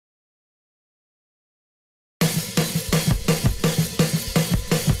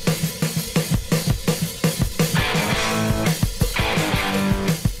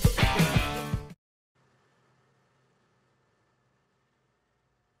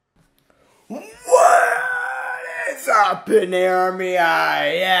What is up in the army? I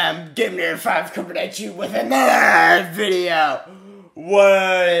am Inator5 coming at you with another video.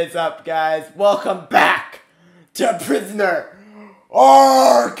 What is up, guys? Welcome back to Prisoner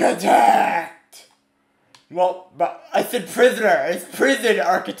Architect. Well, but I said prisoner. It's prison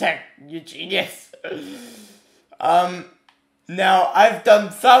architect, you genius. Now I've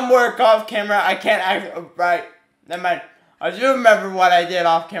done some work off camera. I can't act right. Never mind. I do remember what I did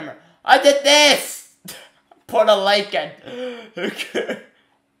off camera. I did this! Put a lake in.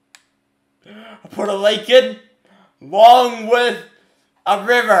 I put a lake in along with a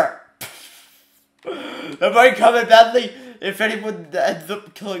river. That might come in badly. If anyone ends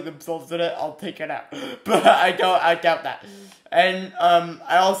up killing themselves in it, I'll take it out. But I doubt that. And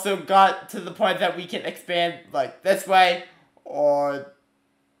I also got to the point that we can expand like this way or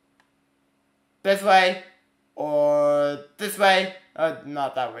this way. Or this way.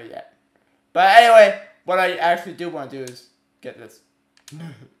 Not that way yet. But anyway, what I actually do want to do is get this.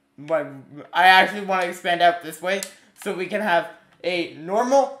 I actually want to expand out this way so we can have a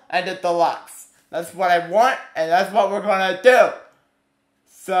normal and a deluxe. That's what I want, and that's what we're going to do.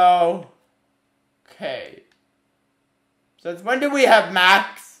 So, okay. Since when do we have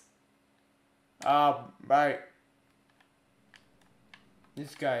max? Right.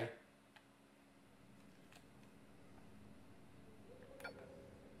 This guy.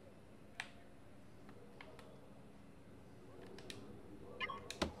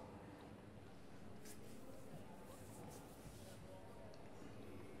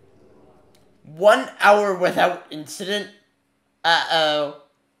 One hour without incident? Uh-oh.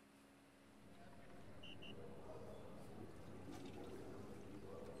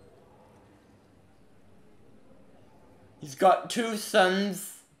 He's got 2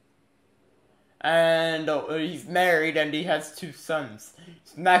 sons. And he's married and he has 2 sons.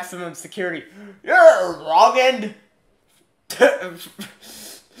 He's maximum security. You're wronged!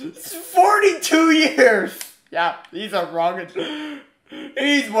 It's 42 years! Yeah, he's a wronged.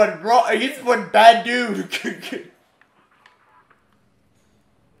 He's one bad dude.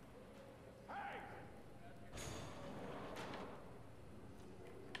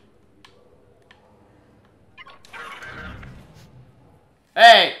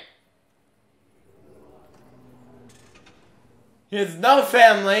 Hey! He has no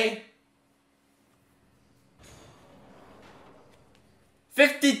family.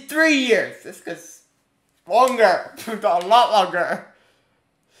 53 years. This gets longer. A lot longer.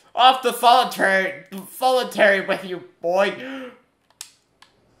 Off the solitary with you, boy.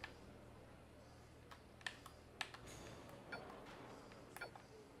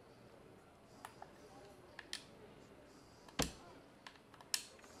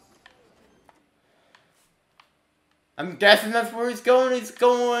 I'm guessing that's where he's going. He's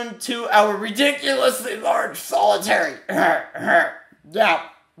going to our ridiculously large solitary. Yeah,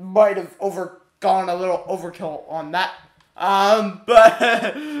 might have gone a little overkill on that. But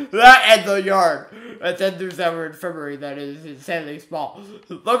that and the yard. And then there's our infirmary that is insanely small.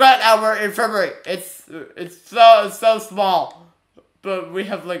 Look at our infirmary. It's so small. But we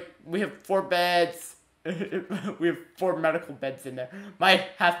have 4 beds. We have 4 medical beds in there.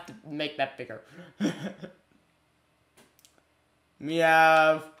 Might have to make that bigger. We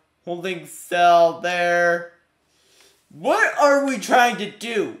have holding cell there. What are we trying to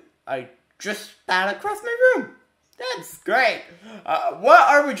do? I just spat across my room. That's great. What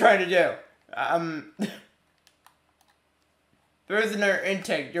are we trying to do? Prisoner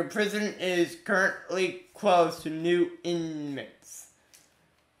intake. Your prison is currently closed to new inmates.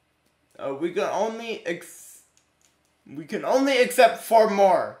 We can only accept 4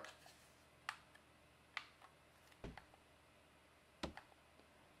 more.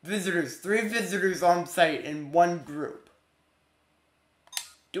 Visitors. 3 visitors on site in 1 group.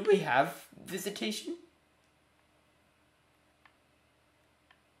 Do we have visitation?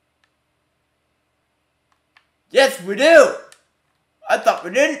 Yes, we do! I thought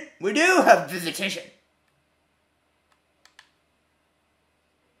we didn't. We do have visitation.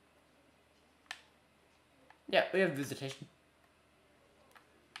 Yeah, we have visitation.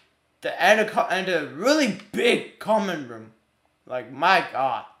 And a really big common room. Like, my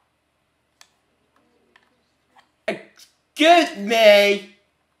god. Excuse me!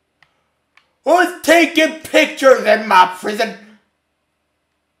 Who's taking pictures in my prison?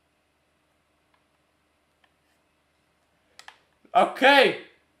 Okay.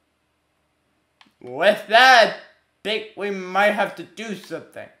 With that, I think we might have to do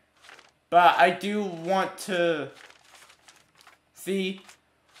something. But I do want to see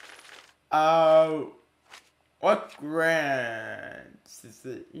what grants is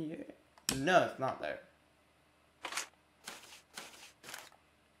it? Yeah. No, it's not there.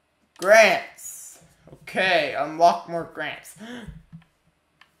 Grants. Okay, unlock more grants.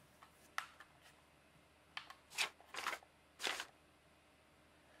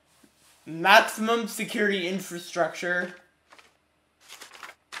 Maximum security infrastructure.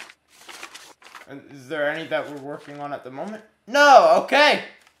 Is there any that we're working on at the moment? No, okay.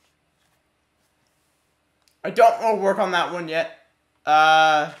 I don't want to work on that one yet.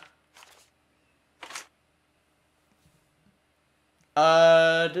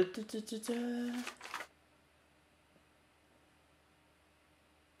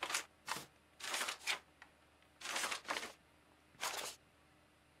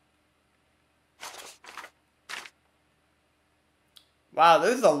 Wow,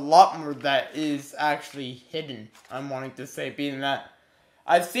 there's a lot more that is actually hidden, I'm wanting to say, being that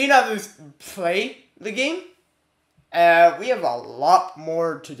I've seen others play the game, and we have a lot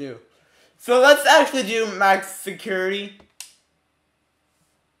more to do. So let's actually do max security.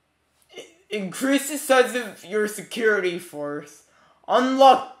 Increase the size of your security force.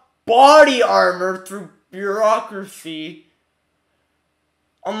 Unlock body armor through bureaucracy.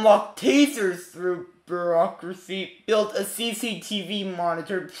 Unlock tasers through bureaucracy. Build a CCTV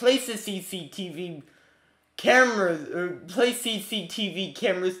monitor. Place a CCTV cameras. Place CCTV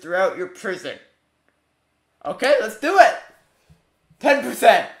cameras throughout your prison. Okay, let's do it.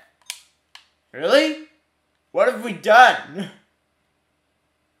 10%. Really? What have we done?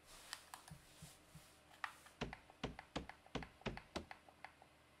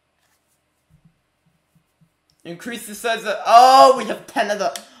 Increase the size of... Oh, we have 10 of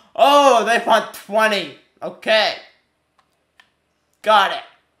the... Oh, they want 20. Okay. Got it.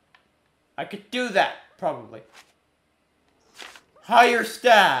 I could do that, probably. Hire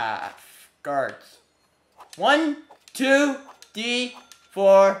staff. Guards. 1, 2, 3,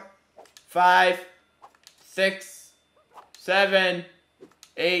 4, 5, 6, 7,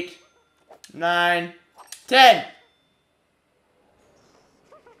 8, 9, 10.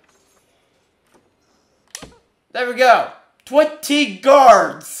 There we go. 20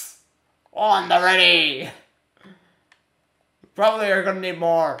 guards on the ready. Probably are gonna need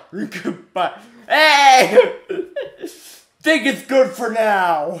more. But hey, think it's good for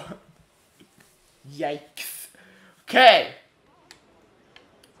now. Yikes. Okay.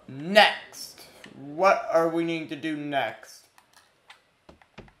 Next. What are we needing to do next?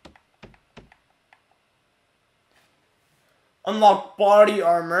 Unlock body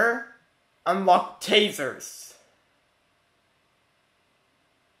armor. Unlock tasers.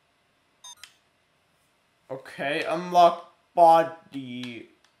 Okay, unlock body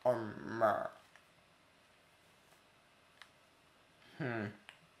armor.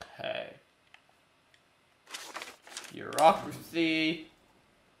 Okay. Bureaucracy.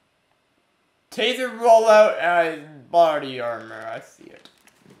 Taser rollout and body armor. I see it.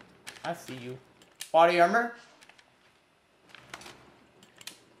 I see you. Body armor.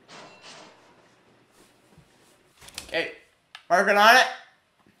 Okay. Working on it.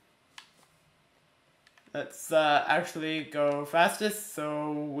 Let's actually go fastest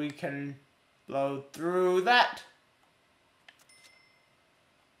so we can blow through that.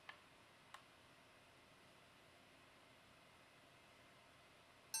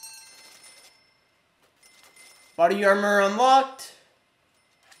 Body armor unlocked.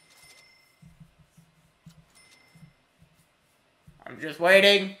 I'm just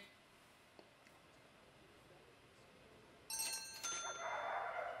waiting.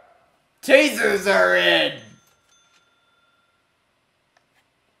 Tasers are in!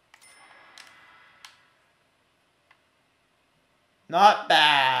 Not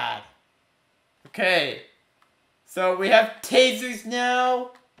bad. Okay. So we have tasers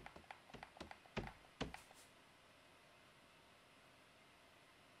now.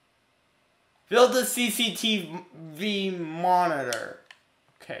 Build a CCTV monitor.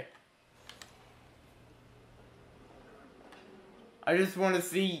 Okay. I just want to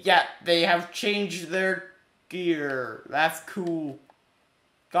see, yeah, they have changed their gear. That's cool.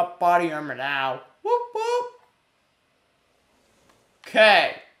 Got body armor now. Whoop whoop.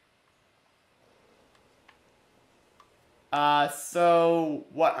 Okay. So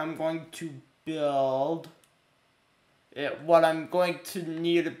what I'm going to build, what I'm going to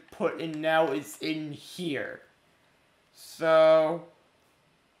need to put in now is in here. So,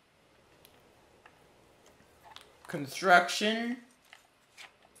 construction.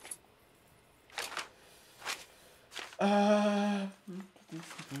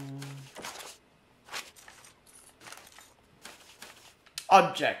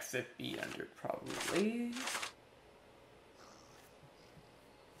 Objects it'd be under probably.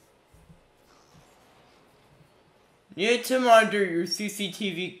 Need to monitor your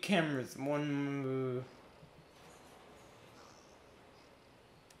CCTV cameras. Why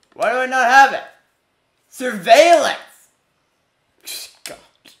do I not have it? Surveillance! God.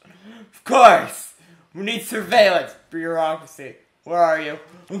 Of course! We need surveillance. Bureaucracy. Where are you?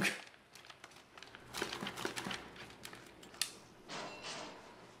 Okay.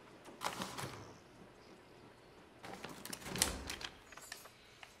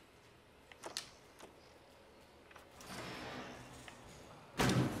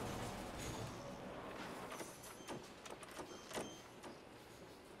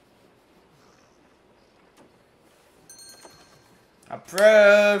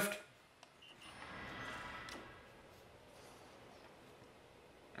 Approved.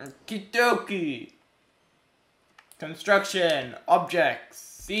 Okie dokie. Construction.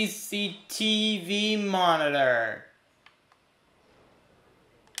 Objects. CCTV monitor.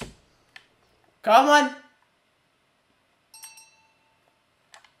 Come on.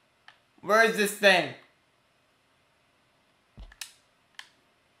 Where is this thing?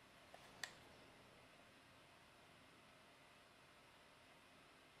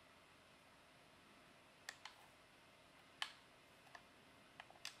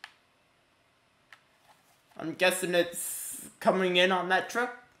 I'm guessing it's coming in on that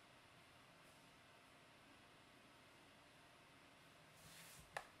truck.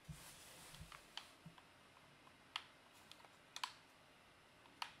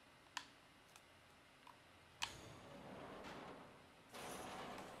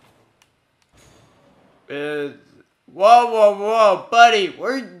 Whoa, buddy,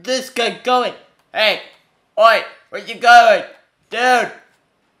 where's this guy going? Hey, oi, where you going? Dude!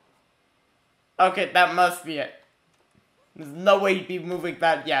 Okay, that must be it. There's no way he'd be moving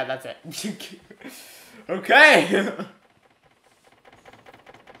that. Yeah, that's it. Okay!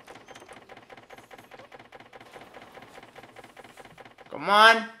 Come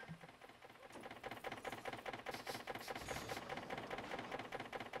on!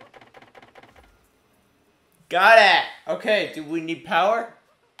 Got it! Okay, do we need power?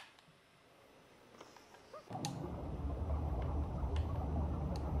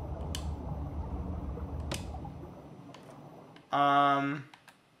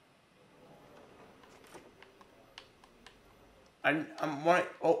 I'm wanting.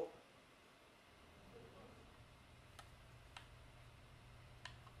 Oh.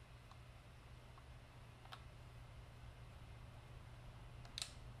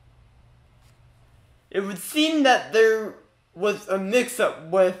 It would seem that there was a mix-up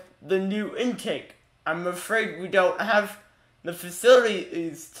with the new intake. I'm afraid we don't have the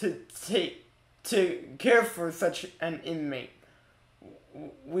facilities to care for such an inmate.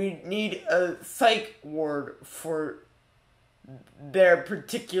 We need a psych ward for their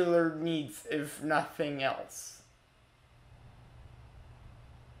particular needs, if nothing else.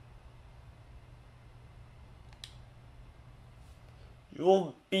 You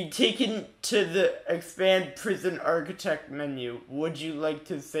will be taken to the Expand Prison Architect menu. Would you like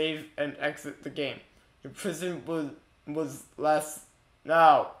to save and exit the game? Your prison was less...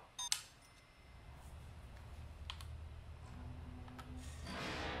 No.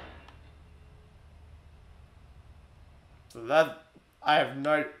 So that... I have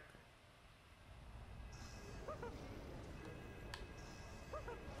no...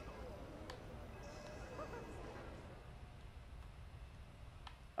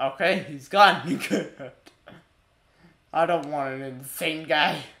 Okay, he's gone. I don't want an insane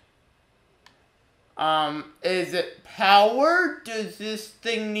guy. Is it power? Does this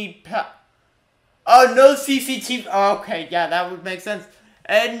thing need power? Oh, no CCTV. Oh, okay, yeah, that would make sense.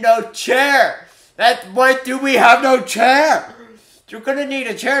 And no chair. Why do we have no chair? You're gonna need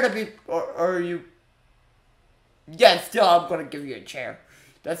a chair to be, or you... Yeah, still, I'm gonna give you a chair.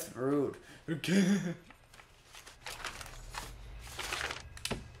 That's rude. Okay.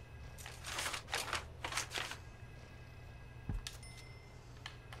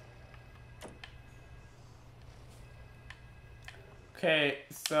 Okay,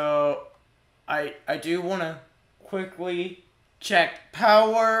 so I do want to quickly check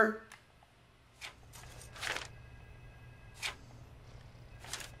power.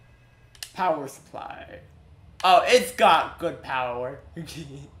 Power supply. Oh, it's got good power.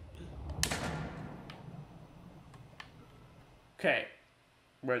 Okay,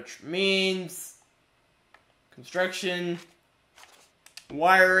 which means construction,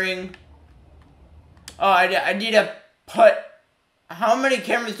 wiring. Oh, I need to put... How many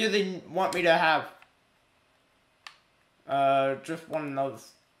cameras do they want me to have? Just one of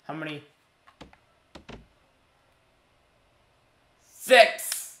those. How many?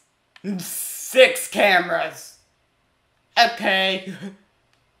 6! 6 cameras! Okay.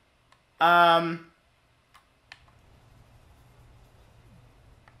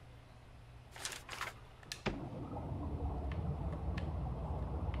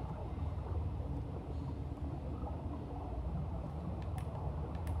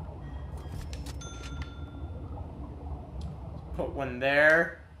 Put one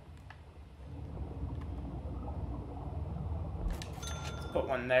there. Put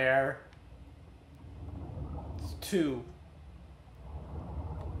one there. It's 2.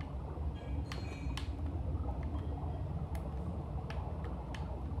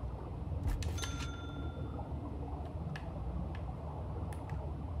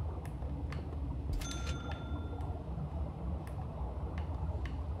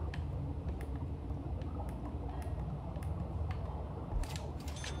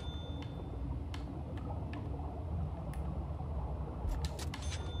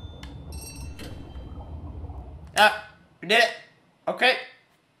 We did it. Okay.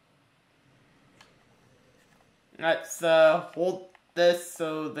 Let's hold this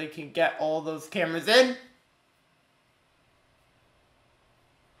so they can get all those cameras in.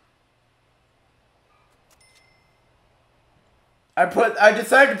 I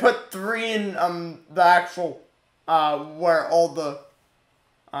decided to put 3 in the actual where all the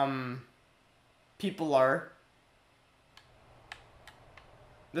people are.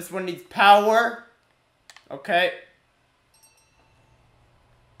 This one needs power. Okay.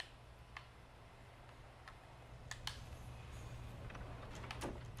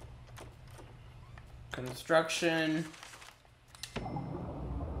 Construction.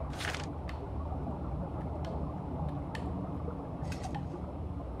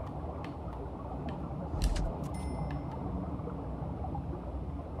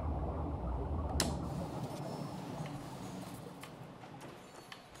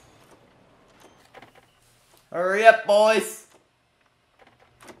 Hurry up, boys.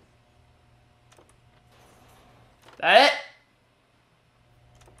 That it?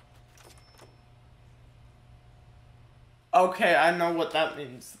 Okay, I know what that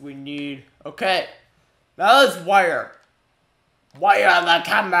means. We need... Okay. Now let's wire. Wire the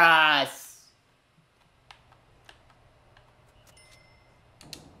cameras.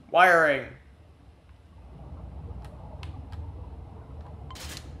 Wiring.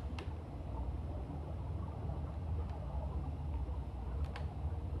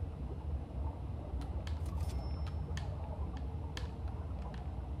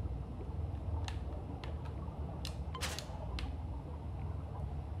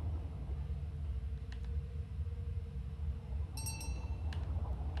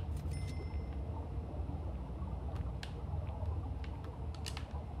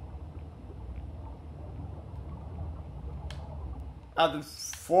 Oh,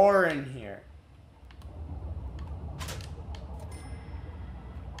 there's 4 in here.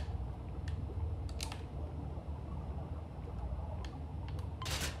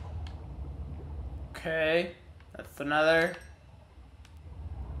 Okay, that's another.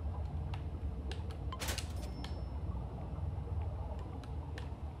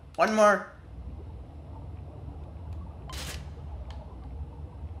 One more.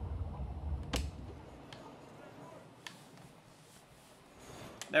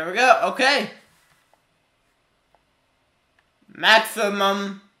 There we go. Okay.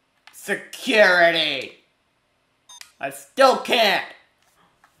 Maximum security. I still can't.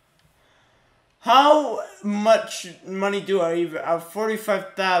 How much money do I even have?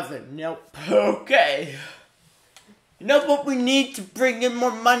 45,000. Nope. Okay. You know what we need to bring in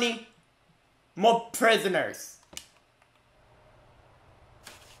more money? More prisoners.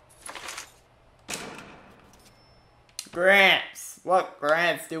 Grants. What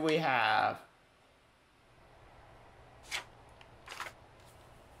grants do we have?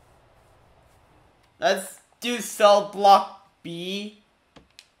 Let's do cell block B.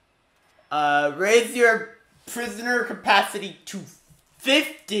 Raise your prisoner capacity to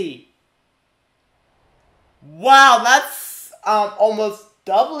 50. Wow, that's almost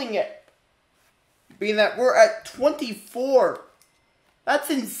doubling it. Being that we're at 24. That's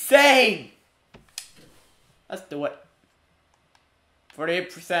insane. Let's do it.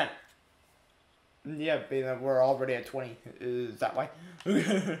 48%. Yeah, being that we're already at 20. Is that why?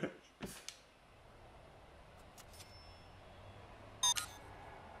 Is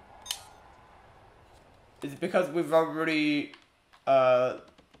it because we've already,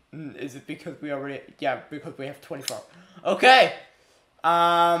 is it because we already, yeah, because we have 24. Okay.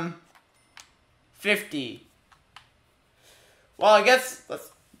 50. Well, I guess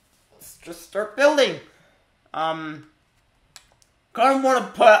let's just start building. Kind of want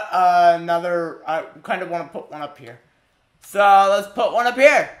to put I kind of want to put one up here. So let's put one up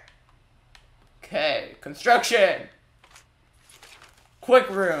here. Okay, construction. Quick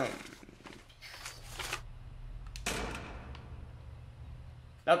room.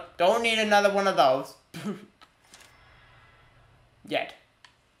 Nope, don't need another one of those. Yet.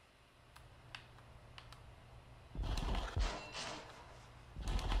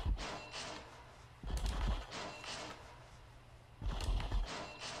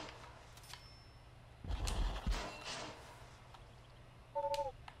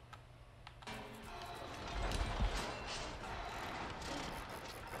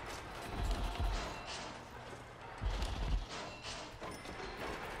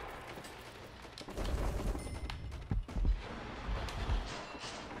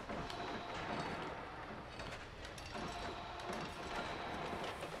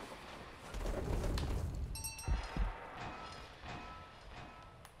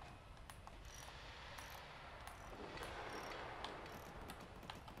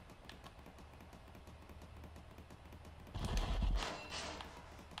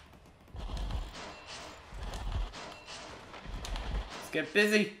 Get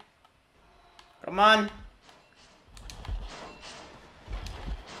busy. Come on.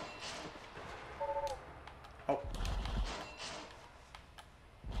 Oh.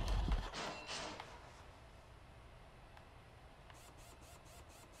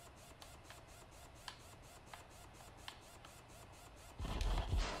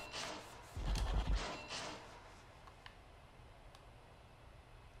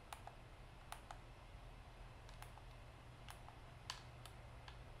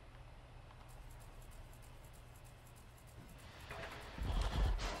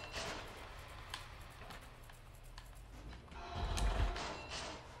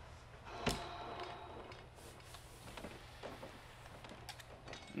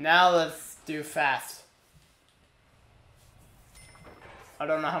 Now let's do fast. I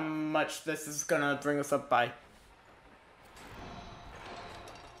don't know how much this is gonna bring us up by.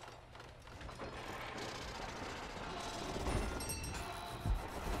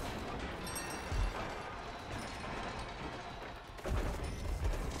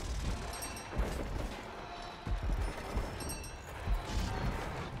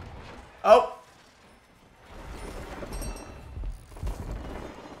 Oh!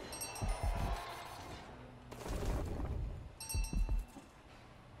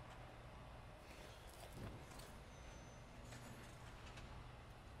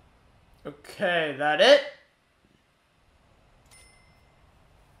 Okay, that it?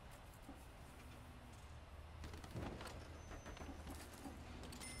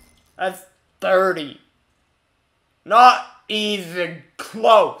 That's 30. Not even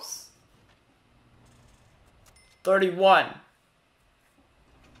close. 31.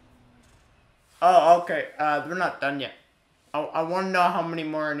 Oh, okay. We're not done yet. I want to know how many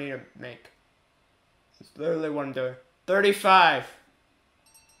more I need to make. That's literally what I'm doing. 35.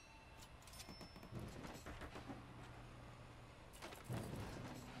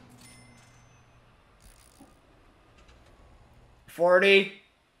 40.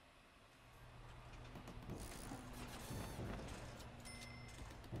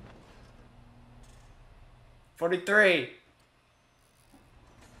 43.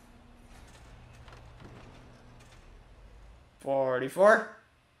 44.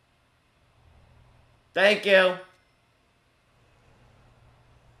 Thank you.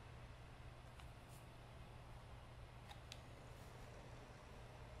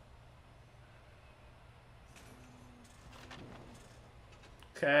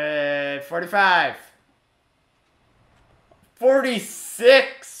 Okay, 45.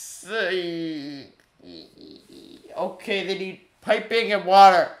 46. Okay, they need piping and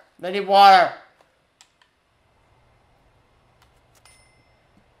water. They need water.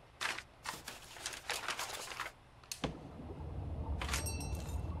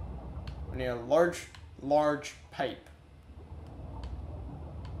 I need a large pipe.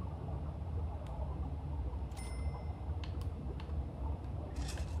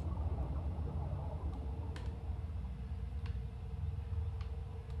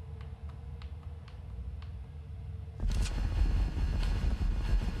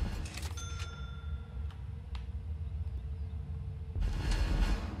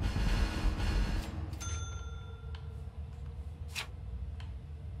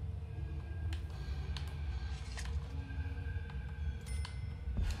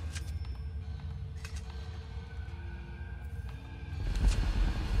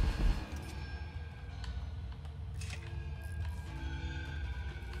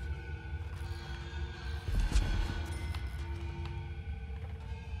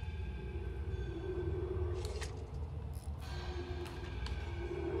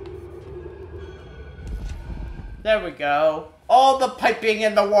 There we go. All the piping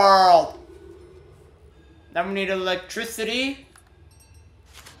in the world. Now we need electricity.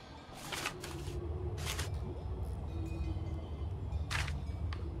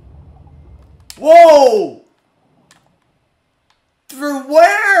 Whoa! Through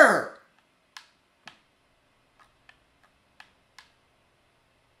where?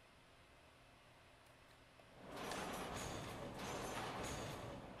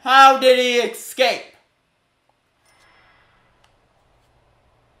 How did he escape?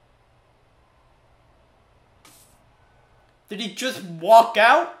 Did he just walk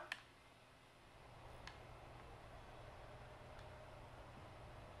out?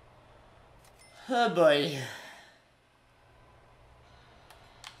 Oh boy.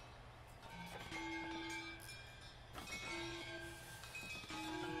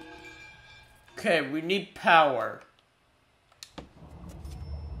 Okay, we need power.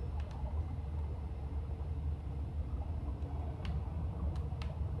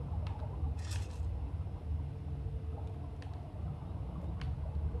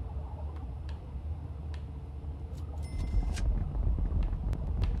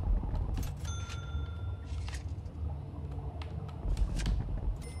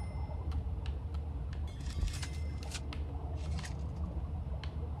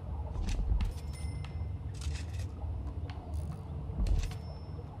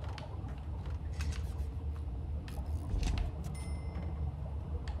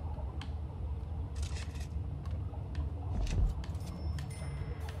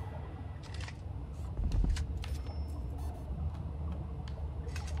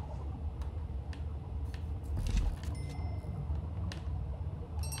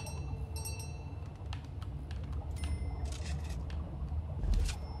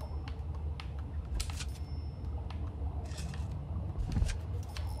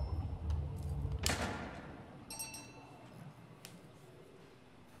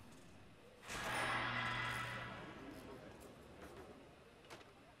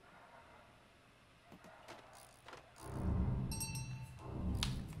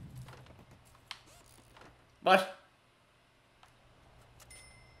 But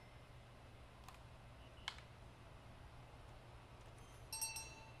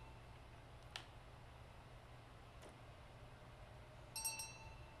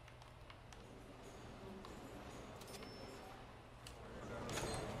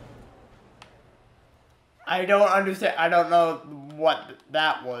I don't understand. I don't know what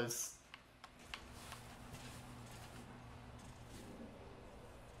that was.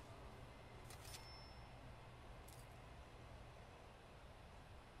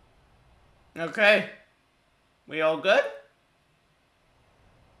 Okay. We all good?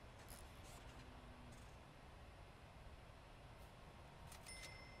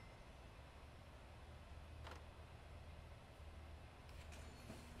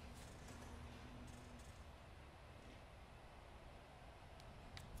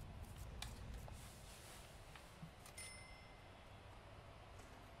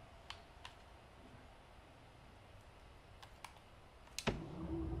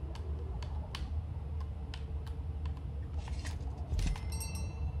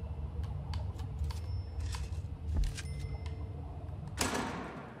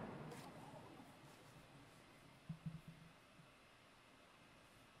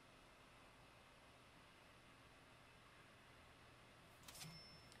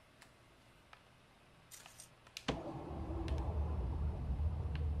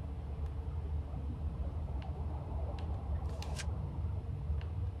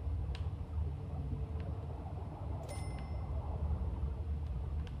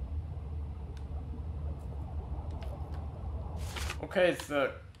 Okay, so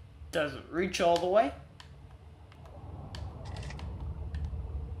does it reach all the way?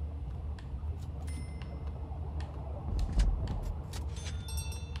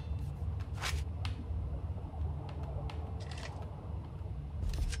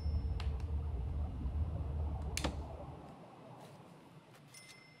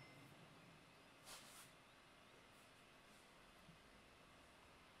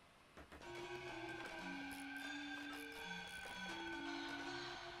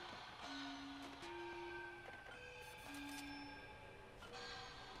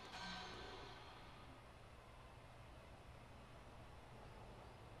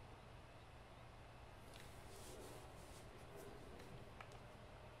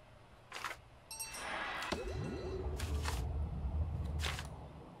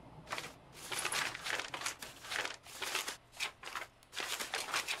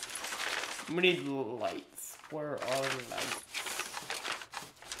 We need lights. Where are the lights?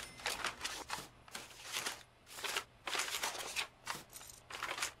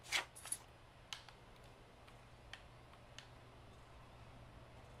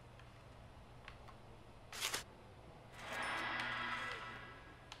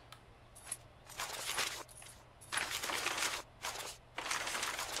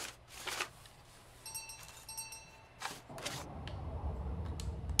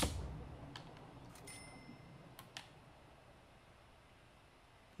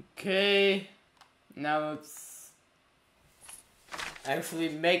 Okay. Now let's actually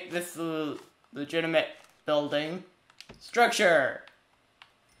make this a legitimate building structure.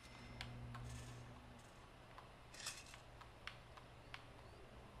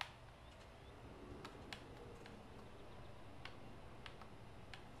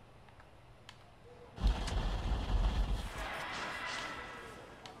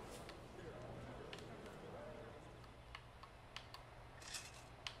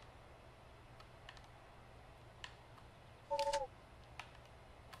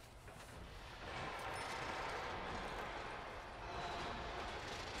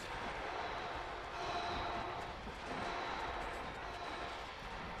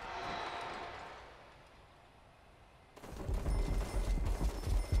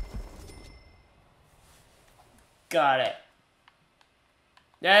 Got it.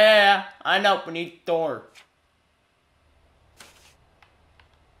 Yeah. I know, we need door.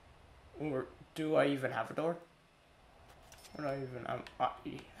 Or do I even have a door? Or do I even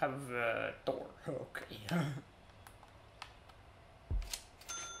have a door? Okay.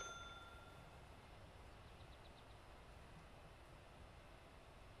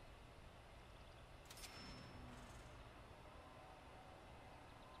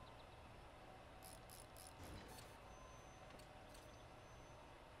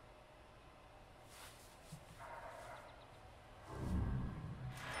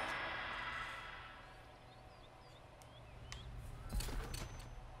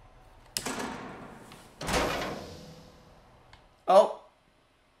 Oh,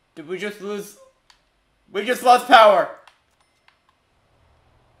 did we just lose? We just lost power.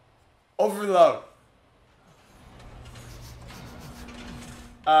 Overload.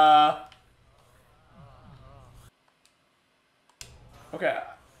 Okay.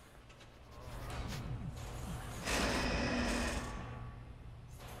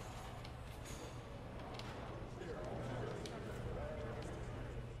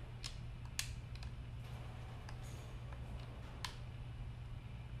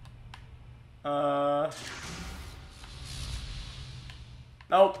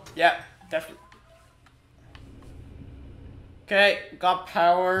 Nope. Yeah, definitely. Okay, got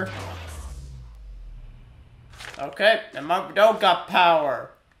power. Okay, and we don't got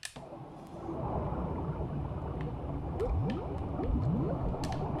power.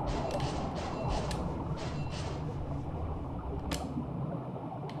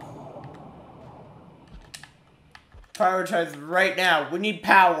 Prioritize right now. We need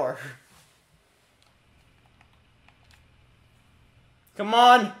power. Come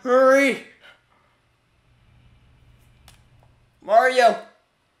on, hurry! Mario!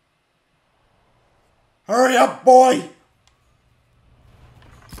 Hurry up, boy!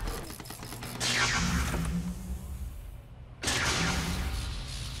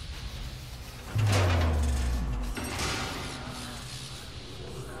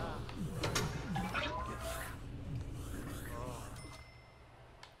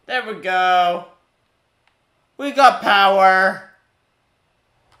 There we go. We got power.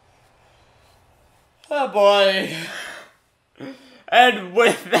 Oh boy. And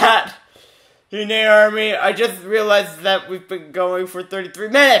with that, Inator Army, I just realized that we've been going for 33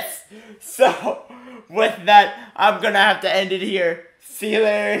 minutes. So, with that, I'm gonna have to end it here. See you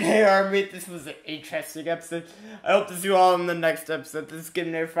later, Inator Army. This was an interesting episode. I hope to see you all in the next episode. This is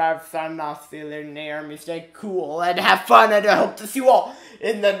Inator 5 signing off. See you later, Inator Army. Stay cool and have fun, and I hope to see you all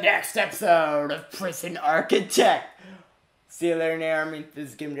in the next episode of Prison Architect. See you later, Inator Army. This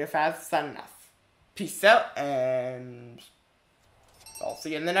is Inator 5 signing off. Peace out, and I'll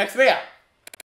see you in the next video.